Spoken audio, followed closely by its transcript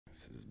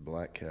This is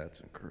Black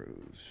Cats and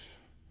Crows.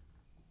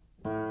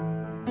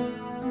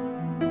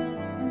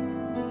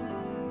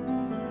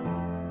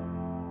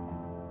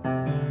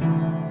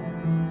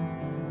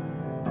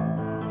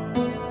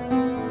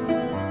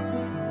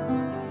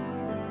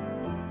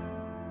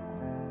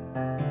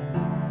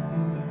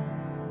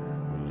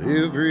 Well,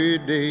 every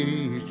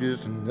day's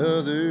just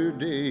another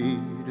day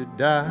to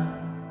die.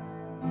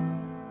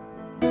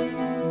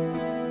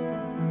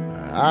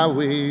 I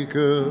wake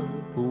up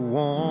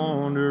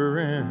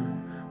wondering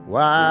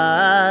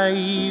why I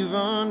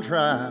even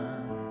try.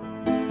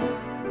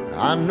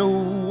 I know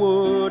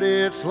what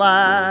it's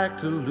like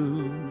to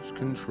lose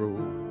control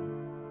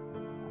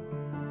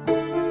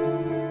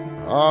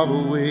of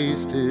a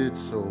wasted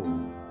soul.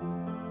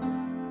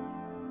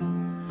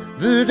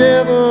 The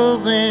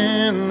devil's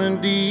in the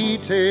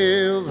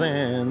details,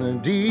 and the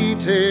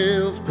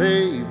details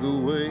pave the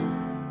way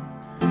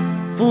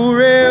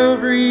for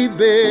every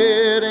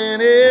bed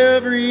and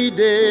every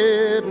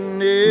debt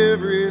and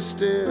every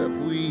step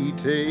we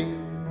take.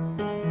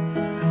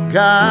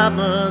 God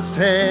must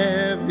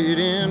have it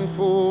in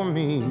for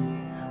me,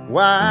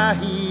 why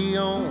he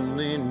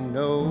only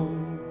knows.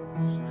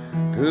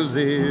 'Cause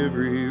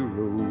every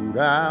road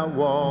I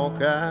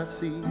walk I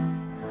see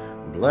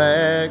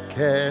black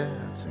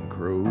cats and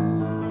crows.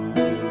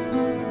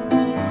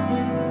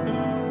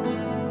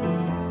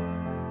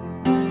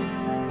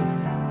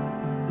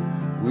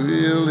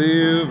 Well,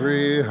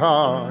 every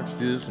heart's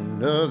just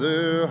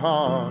another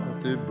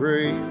heart that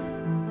breaks.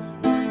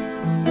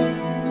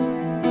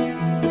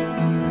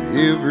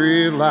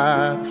 Every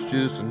life's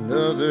just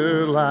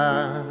another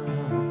life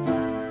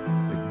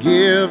that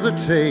gives a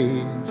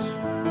taste.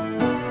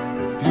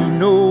 If you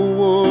know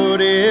what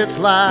it's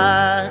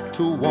like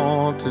to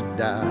want to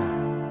die,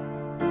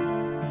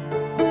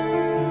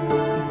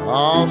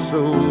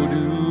 also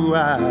do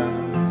I.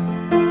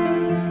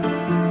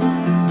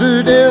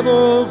 The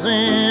devil's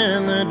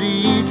in the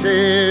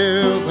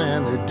details,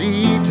 and the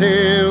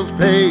details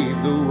pave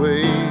the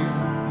way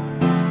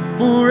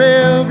for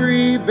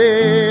every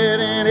bed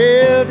and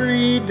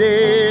every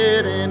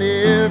debt and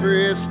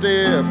every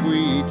step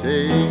we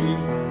take.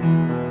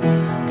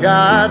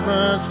 God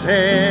must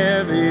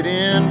have it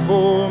in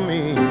for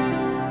me,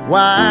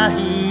 why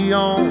he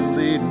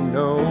only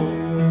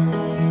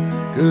knows.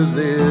 'Cause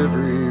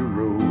every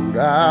road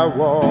I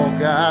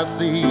walk I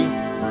see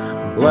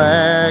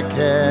black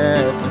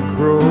cats and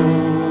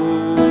crows.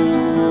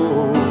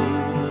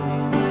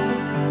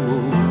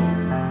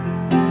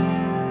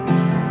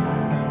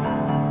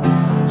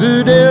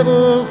 The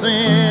devil's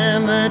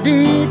in the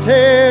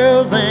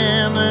details,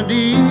 and the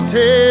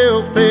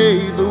details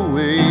pave the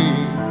way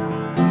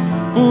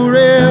for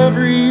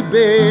every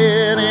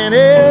bed and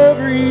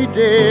every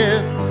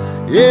debt,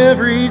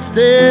 every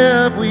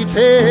step we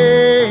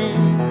take.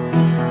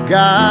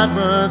 God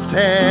must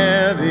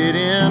have it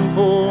in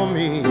for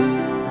me,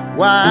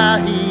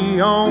 why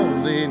he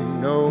only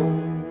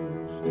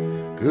knows.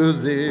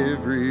 'Cause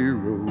every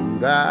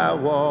road I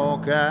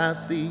walk I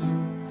see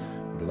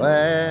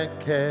black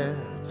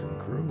cats and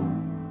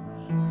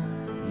crows.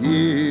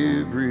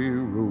 Every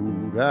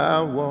road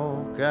I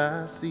walk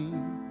I see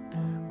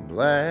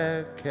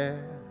black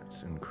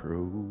cats and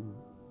crows.